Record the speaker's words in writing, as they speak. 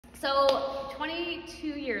So 22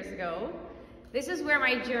 years ago, this is where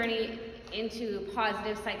my journey into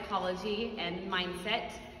positive psychology and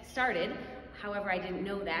mindset started. However, I didn't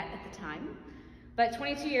know that at the time. But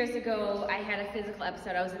 22 years ago, I had a physical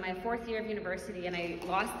episode. I was in my 4th year of university and I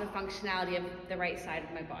lost the functionality of the right side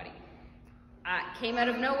of my body. Came out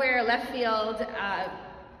of nowhere, left field.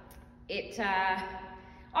 It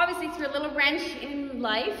obviously threw a little wrench in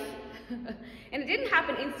life. And it didn't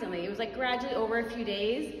happen instantly. It was like gradually over a few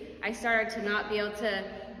days, I started to not be able to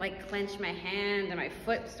like clench my hand and my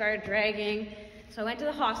foot started dragging. So I went to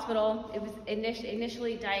the hospital. It was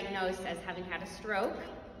initially diagnosed as having had a stroke.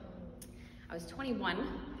 I was 21,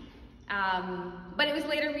 but it was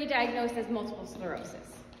later re-diagnosed as multiple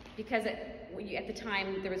sclerosis because at the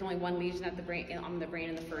time there was only one lesion on the brain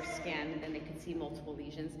in the first scan, and then they could see multiple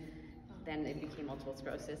lesions. Then it became multiple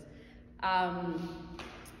sclerosis.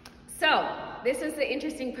 So this is the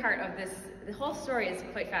interesting part of this. The whole story is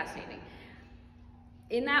quite fascinating.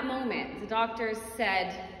 In that moment, the doctors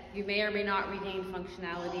said, you may or may not regain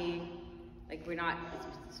functionality. Like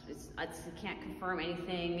can't confirm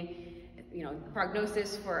anything. You know,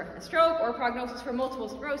 prognosis for a stroke or prognosis for multiple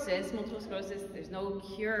sclerosis. Multiple sclerosis, there's no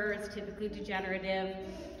cure. It's typically degenerative.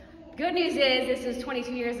 Good news is this was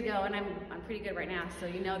 22 years ago, and I'm pretty good right now, so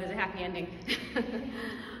you know there's a happy ending.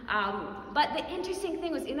 But the interesting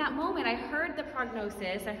thing was in that moment, I heard the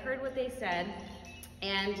prognosis, I heard what they said,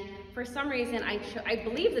 and for some reason I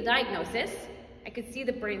believed the diagnosis. I could see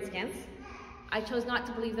the brain scans. I chose not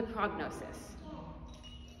to believe the prognosis.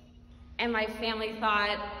 And my family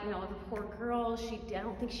thought, you know, the poor girl, I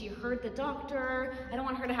don't think she heard the doctor. I don't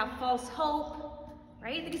want her to have false hope,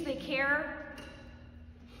 right? Because they care.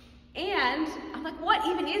 And I'm like, what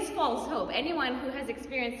even is false hope? Anyone who has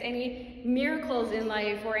experienced any miracles in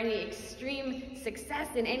life or any extreme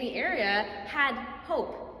success in any area had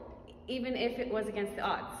hope, even if it was against the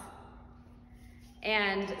odds.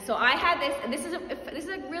 And so I had this, and this is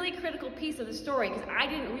a really critical piece of the story because I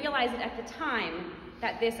didn't realize it at the time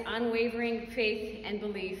that this unwavering faith and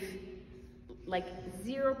belief, like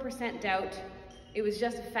 0% doubt, it was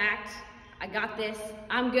just a fact. I got this,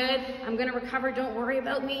 I'm good, I'm gonna recover, don't worry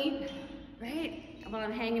about me, right? While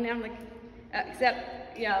I'm hanging down, like,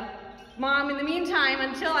 except, yeah, Mom, in the meantime,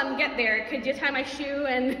 until I get there, could you tie my shoe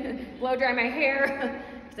and blow dry my hair?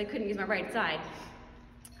 Because I couldn't use my right side.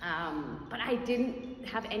 But I didn't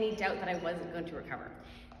have any doubt that I wasn't going to recover.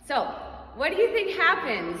 So, what do you think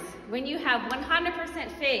happens when you have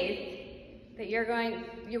 100% faith that you're going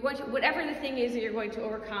to, whatever the thing is that you're going to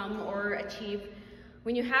overcome or achieve?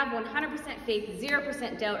 When you have 100% faith,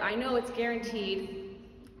 0% doubt, I know it's guaranteed,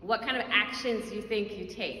 what kind of actions do you think you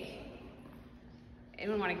take?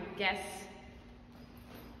 Anyone want to guess?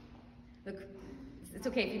 Look, it's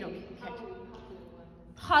okay if you don't catch it.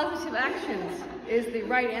 Positive actions is the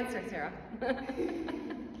right answer, Sarah.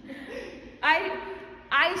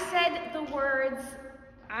 I said the words,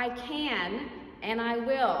 I can and I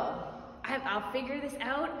will. I'll figure this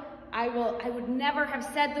out. I would never have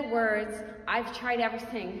said the words, I've tried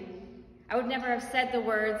everything. I would never have said the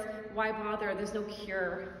words, why bother, there's no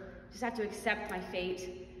cure. Just have to accept my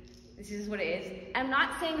fate. This is what it is. I'm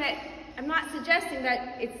not suggesting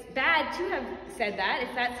that it's bad to have said that,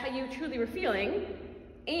 if that's how you truly were feeling.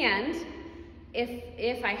 And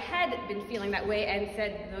if I had been feeling that way and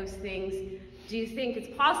said those things, do you think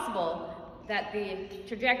it's possible that the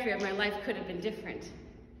trajectory of my life could have been different?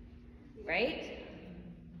 Right?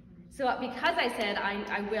 So because I said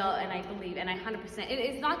I will and I believe and I 100%,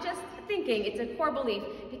 it's not just thinking, it's a core belief.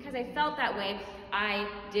 Because I felt that way, I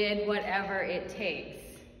did whatever it takes.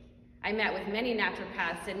 I met with many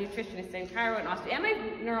naturopaths and nutritionists and chiro and osteo, and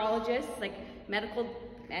my neurologists, like medical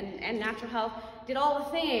and natural health, did all the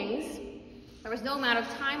things. There was no amount of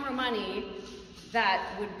time or money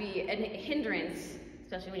that would be a hindrance,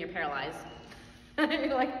 especially when you're paralyzed.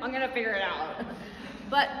 You're like, I'm gonna figure it out.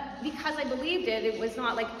 But because I believed it, it was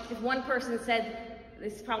not like if one person said,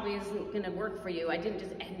 this probably isn't gonna work for you, I didn't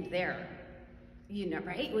just end there. You know,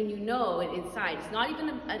 right? When you know it inside, it's not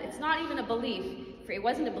even a belief. It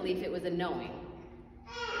wasn't a belief, it was a knowing.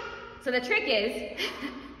 So the trick is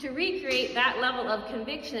to recreate that level of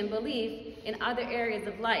conviction and belief in other areas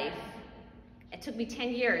of life. It took me 10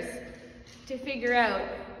 years to figure out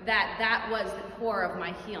that that was the core of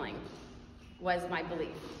my healing, was my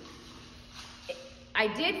belief. I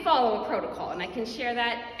did follow a protocol, and I can share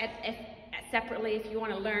that separately if you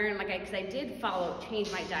want to learn, because I did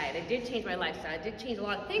change my diet, I did change my lifestyle, I did change a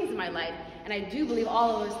lot of things in my life, and I do believe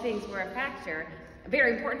all of those things were a factor, a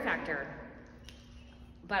very important factor.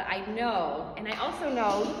 But I know, and I also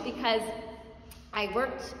know because I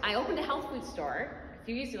opened a health food store a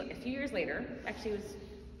few years later, actually it was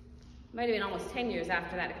might have been almost 10 years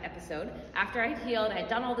after that episode, after I had healed, I had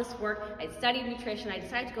done all this work, I had studied nutrition, I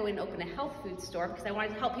decided to go in and open a health food store because I wanted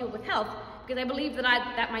to help people with health, because I believed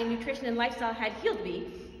that my nutrition and lifestyle had healed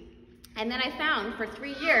me. And then I found for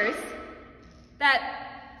 3 years that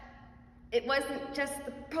it wasn't just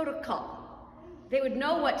the protocol. They would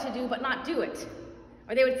know what to do but not do it.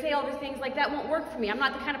 Or they would say all the things like, that won't work for me. I'm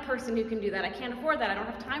not the kind of person who can do that. I can't afford that. I don't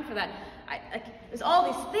have time for that. There's all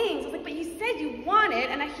these things. I was like, but you said you want it,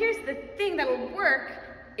 and here's the thing that will work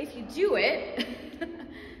if you do it.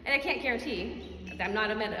 And I can't guarantee.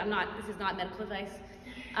 This is not medical advice.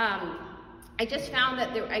 I just found that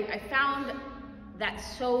I found that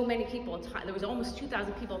so many people, there was almost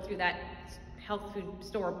 2,000 people through that health food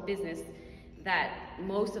store business, that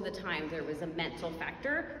most of the time there was a mental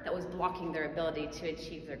factor that was blocking their ability to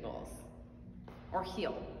achieve their goals or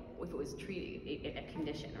heal if it was treating a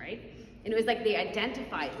condition, right? And it was like they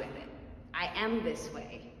identified with it. I am this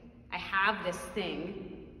way. I have this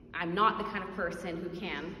thing. I'm not the kind of person who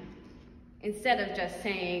can. Instead of just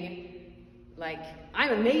saying, like,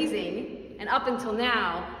 I'm amazing, and up until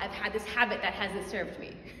now, I've had this habit that hasn't served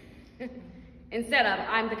me. Instead of,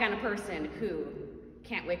 I'm the kind of person who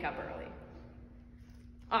can't wake up early.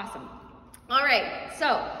 Awesome. All right, so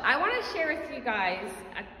I want to share with you guys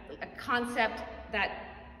a concept that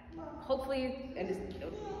hopefully, and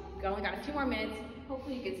we only got a few more minutes,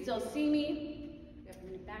 hopefully you can still see me. I'm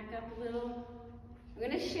going to back up a little. I'm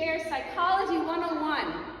going to share Psychology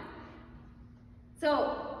 101.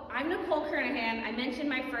 So I'm Nicole Kernohan. I mentioned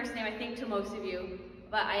my first name, I think, to most of you,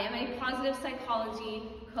 but I am a positive psychology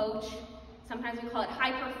coach. Sometimes we call it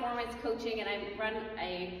high performance coaching, and I run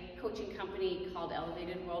a coaching company called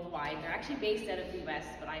Elevated Worldwide. They're actually based out of the US,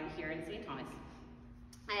 but I'm here in St. Thomas.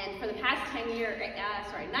 And for the past 9 years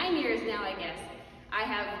now, I guess, I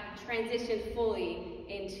have transitioned fully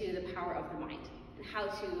into the power of the mind and how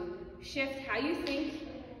to shift how you think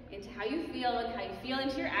into how you feel, and how you feel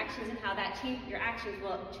into your actions, and how your actions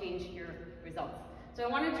will change your results. So I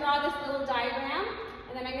want to draw this little diagram,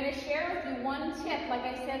 and then I'm going to share with you one tip. Like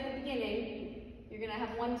I said at the beginning, you're going to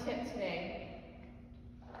have one tip today.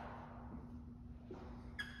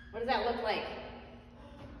 What does that look like?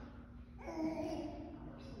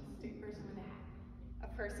 Stick person with a hat. A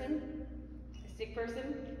person? A stick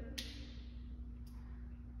person?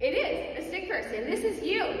 It is a stick person. This is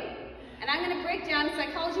you. And I'm going to break down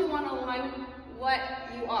Psychology 101 what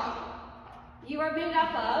you are. You are made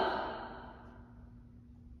up of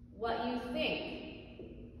what you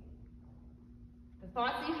think. The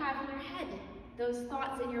thoughts you have in your head. Those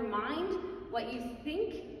thoughts in your mind, what you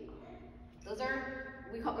think, those are,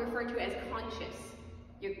 we refer to as conscious.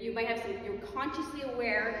 You might have you're consciously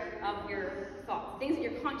aware of your thoughts. Things that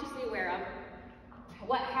you're consciously aware of.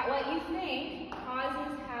 What you think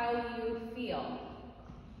causes how you feel.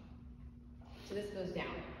 So this goes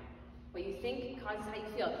down. What you think causes how you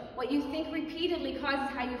feel. What you think repeatedly causes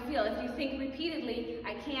how you feel. If you think repeatedly,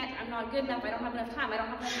 I can't, I'm not good enough, I don't have enough time, I don't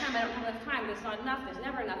have enough time, I don't have enough time, there's not enough, there's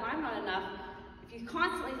never enough, I'm not enough. If you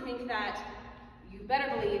constantly think that, you better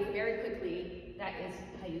believe very quickly that is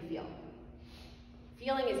how you feel.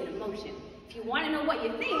 Feeling is an emotion. If you want to know what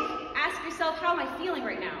you think, ask yourself, how am I feeling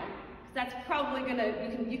right now? Because that's probably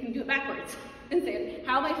you can do it backwards and say,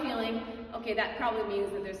 how am I feeling? Okay, that probably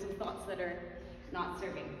means that there's some thoughts that are not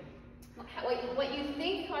serving. What you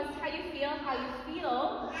think causes how you feel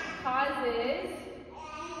causes,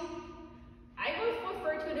 I would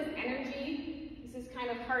refer to it as energy. This is kind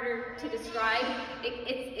of harder to describe.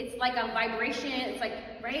 It's like a vibration, it's like,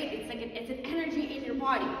 right? It's an energy in your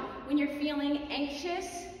body. When you're feeling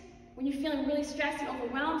anxious, when you're feeling really stressed and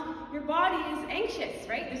overwhelmed, your body is anxious,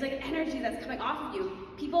 right? There's like energy that's coming off of you.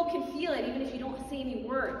 People can feel it even if you don't say any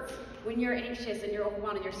words when you're anxious and you're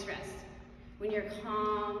overwhelmed and you're stressed. When you're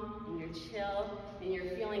calm and you're chill and you're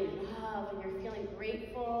feeling love and you're feeling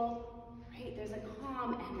grateful, right? There's a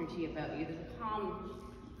calm energy about you. There's a calm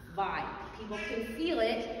vibe. People can feel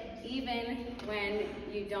it even when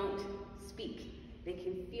you don't speak. They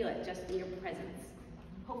can feel it just in your presence.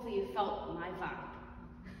 Hopefully you felt my vibe.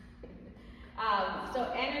 So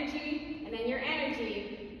energy, and then your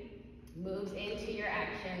energy moves into your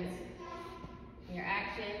actions. And your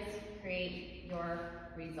actions create your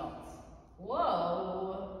results.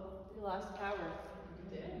 Whoa, we lost power.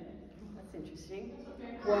 We did. That's interesting.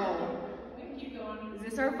 Okay. Whoa. We can keep going. Is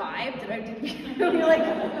this our vibe? You're like,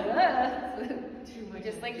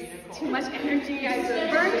 just like too much energy. I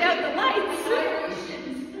burned out the lights.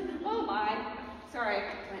 Oh my. Sorry,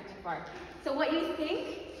 I went too far. So what you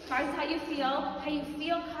think causes how you feel. How you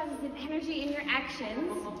feel causes an energy in your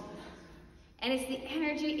actions. And it's the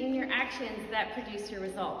energy in your actions that produce your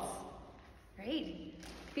results. Right?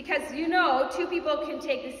 Because you know, two people can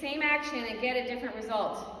take the same action and get a different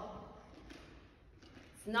result.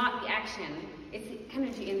 It's not the action, it's the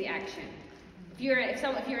energy in the action. If you're in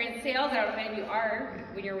sales, I don't know if any of you are,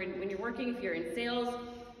 when you're working, if you're in sales,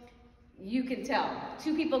 you can tell.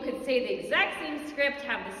 Two people could say the exact same script,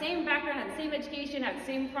 have the same background, have the same education, have the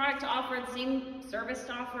same product to offer, the same service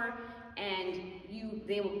to offer, and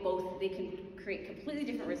they can create completely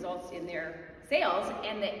different results in their sales,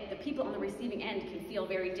 and the people on the receiving end can feel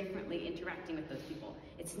very differently interacting with those people.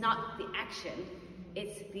 It's not the action,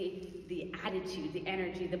 it's the attitude, the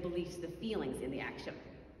energy, the beliefs, the feelings in the action.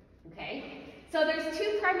 Okay? So there's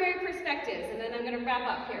two primary perspectives, and then I'm going to wrap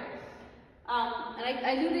up here. And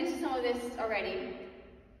I alluded to some of this already.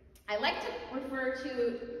 I like to refer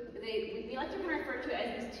to, we like to refer to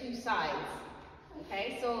it as these two sides.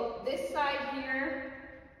 Okay, so this side here,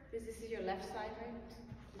 this is your left side,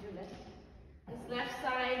 right? Your left. This left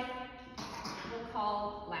side we'll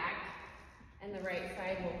call lack, and the right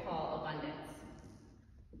side we'll call abundance.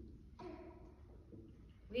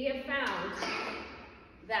 We have found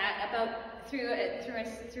that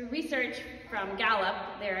through research from Gallup,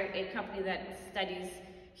 they're a company that studies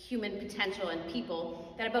human potential in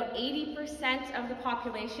people, that about 80% of the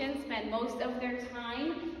population spend most of their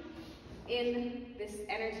time in this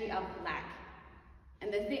energy of lack.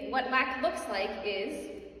 And what lack looks like is,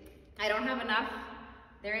 I don't have enough,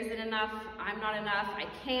 there isn't enough, I'm not enough, I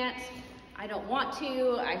can't, I don't want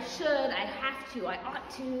to, I should, I have to, I ought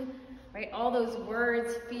to, right? All those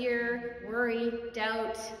words, fear, worry,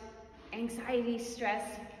 doubt, anxiety, stress.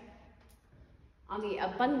 On the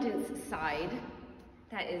abundance side,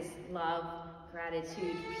 that is love,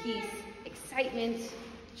 gratitude, peace, excitement,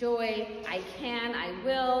 joy, I can, I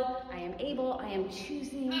will, I am able, I am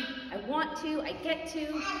choosing, I want to, I get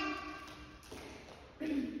to.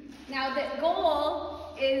 Now the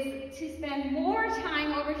goal is to spend more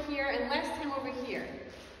time over here and less time over here,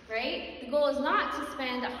 right? The goal is not to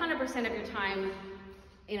spend 100% of your time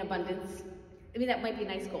in abundance. I mean, that might be a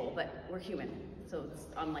nice goal, but we're human, so it's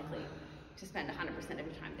unlikely to spend 100% of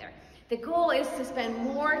your time there. The goal is to spend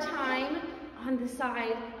more time on the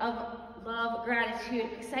side of love, gratitude,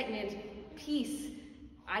 excitement, peace.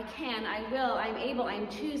 I can, I will, I'm able, I'm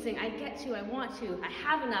choosing, I get to, I want to, I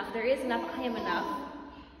have enough, there is enough, I am enough.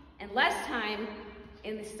 And less time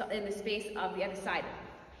in the space of the other side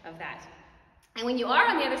of that. And when you are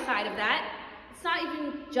on the other side of that, it's not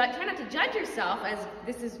even, try not to judge yourself as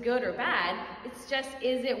this is good or bad. It's just,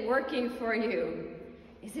 is it working for you?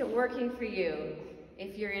 Is it working for you?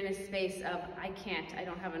 If you're in a space of, I can't, I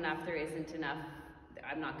don't have enough, there isn't enough,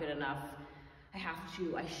 I'm not good enough, I have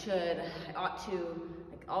to, I should, I ought to,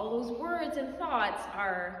 like all those words and thoughts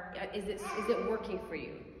are, is it working for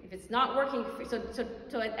you? If it's not working for you,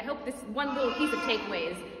 so I hope this one little piece of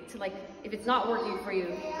takeaway is to, like, if it's not working for you,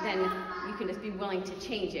 then you can just be willing to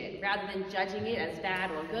change it. Rather than judging it as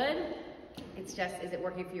bad or good, it's just, is it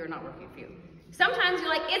working for you or not working for you? Sometimes you're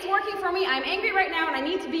like, it's working for me, I'm angry right now and I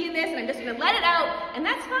need to be in this and I'm just gonna let it out, and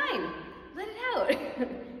that's fine. Let it out.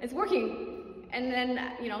 It's working. And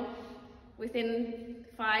then, you know, within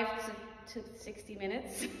 5 to 60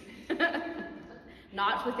 minutes,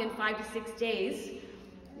 not within 5 to 6 days,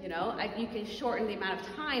 you know, you can shorten the amount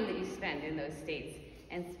of time that you spend in those states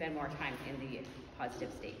and spend more time in the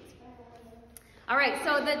positive states. All right,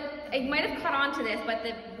 so I might have caught on to this, but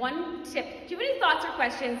the one tip, do you have any thoughts or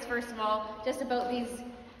questions, first of all, just about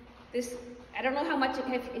this, I don't know how much,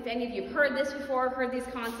 if any of you have heard this before, heard these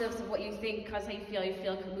concepts of what you think, cause how you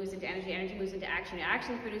feel moves into energy, energy moves into action,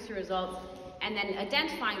 action produces your results, and then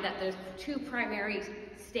identifying that there's two primary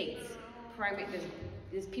states.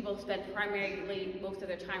 There's people who spend primarily most of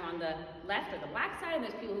their time on the left or the lack side, and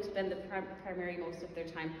there's people who spend the primary most of their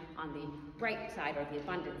time on the right side or the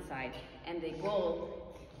abundance side. And the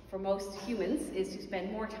goal for most humans is to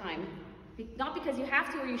spend more time, not because you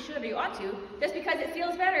have to or you should or you ought to, just because it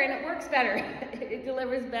feels better and it works better. It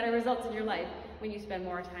delivers better results in your life when you spend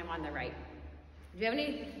more time on the right. Do you have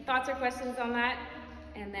any thoughts or questions on that?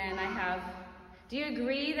 And then do you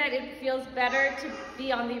agree that it feels better to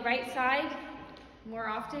be on the right side more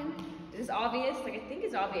often? Is this obvious? Like, I think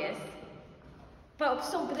it's obvious. But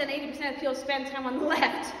then 80% of people spend time on the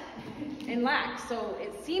left in lack. So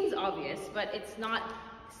it seems obvious, but it's not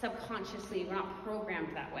subconsciously, we're not programmed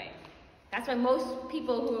that way. That's why most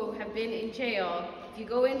people who have been in jail, if you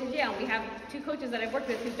go into jail, we have 2 coaches that I've worked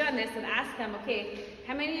with who've done this, and ask them, okay,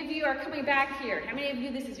 how many of you are coming back here? How many of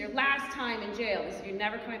you, this is your last time in jail? You're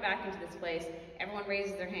never coming back into this place. Everyone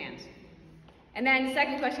raises their hand. And then the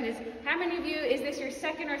second question is, how many of you, is this your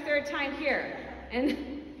second or third time here?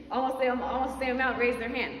 And almost the amount raise their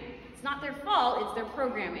hand. It's not their fault, it's their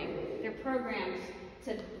programming. They're programmed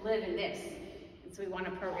to live in this. And so we want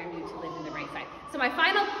to program you to live in the right side. So my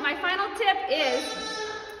final tip is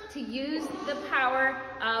to use the power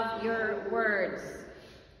of your words.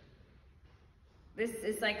 This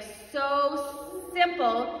is like so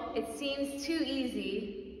simple, it seems too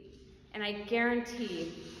easy, and I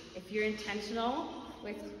guarantee if you're intentional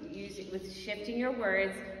with shifting your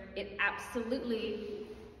words, it absolutely,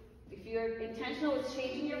 if you're intentional with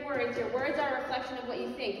changing your words are a reflection of what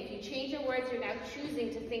you think. If you change your words, you're now choosing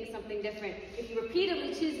to think something different. If you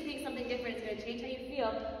repeatedly choose to think something different, it's going to change how you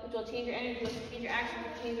feel, which will change your energy, which will change your actions,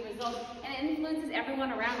 which will change the results, and it influences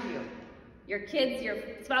everyone around you. Your kids, your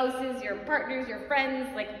spouses, your partners, your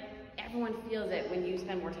friends, like everyone feels it when you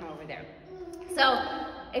spend more time over there. So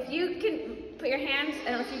if you can put your hands,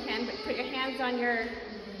 I don't know if you can, but put your hands on your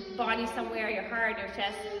body somewhere, your heart, your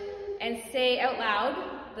chest, and say out loud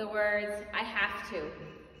the words, I have to.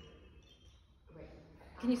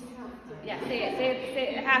 Can you, yeah, say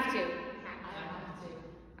it, I have to.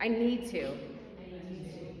 I need to.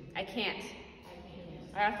 I can't.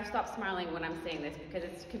 I have to stop smiling when I'm saying this because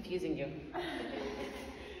it's confusing you.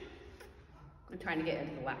 I'm trying to get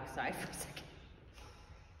into the lack side for a second.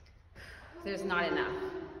 There's not enough.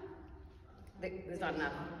 There's not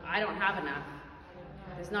enough. I don't have enough.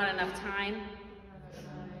 There's not enough time.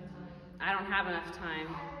 I don't have enough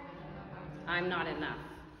time. I'm not enough.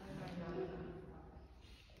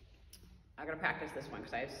 I'm gonna practice this one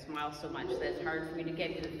because I smile so much that it's hard for me to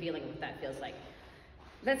get you the feeling of what that feels like.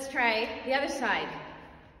 Let's try the other side.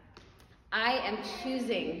 I am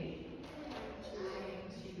choosing.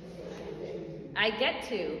 I get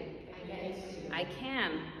to. I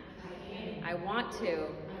can. I want to.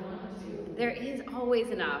 There is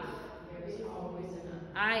always enough.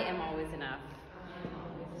 I am always enough.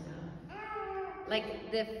 Like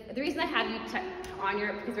the reason I have you on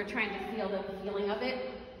your, because we're trying to feel the feeling of it,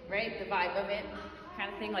 right? The vibe of it,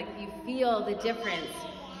 kind of thing. Like you feel the difference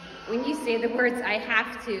when you say the words I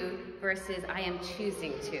have to versus I am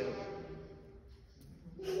choosing to.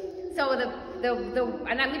 So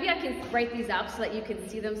and maybe I can write these up so that you can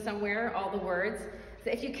see them somewhere, all the words.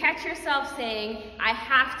 So if you catch yourself saying, I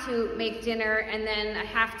have to make dinner, and then I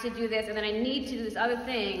have to do this, and then I need to do this other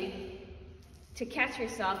thing, to catch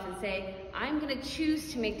yourself and say, I'm gonna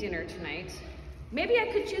choose to make dinner tonight. Maybe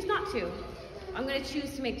I could choose not to. I'm gonna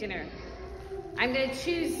choose to make dinner. I'm gonna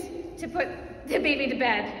choose to put the baby to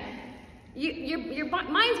bed. Your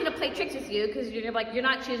mind's gonna play tricks with you because you're like, you're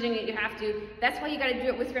not choosing it, you have to. That's why you gotta do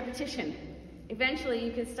it with repetition. Eventually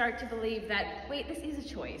you can start to believe that, wait, this is a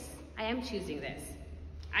choice. I am choosing this.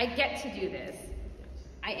 I get to do this.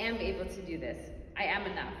 I am able to do this. I am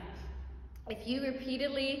enough. If you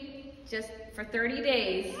repeatedly, just for 30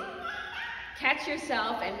 days, catch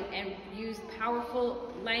yourself and use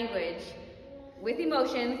powerful language with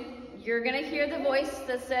emotion, you're gonna hear the voice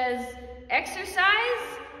that says,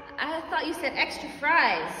 exercise? I thought you said extra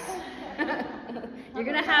fries. You're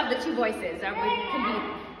gonna have the two voices.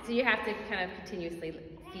 So you have to kind of continuously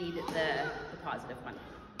feed the positive one.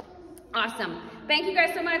 Awesome. Thank you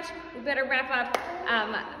guys so much. We better wrap up.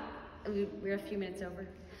 We're a few minutes over.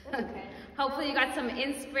 Okay. Hopefully you got some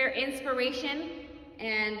inspiration.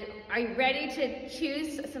 And are you ready to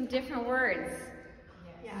choose some different words?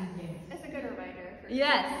 Yeah. It's a good reminder.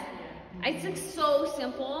 Yes. It's like so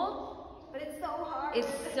simple. But it's so hard.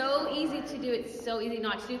 It's so easy to do. It's so easy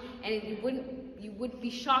not to do. And you would be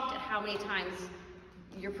shocked at how many times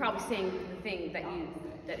you're probably saying the thing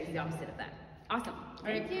that is the opposite of that. Awesome.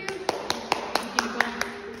 Thank you. Thank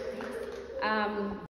you.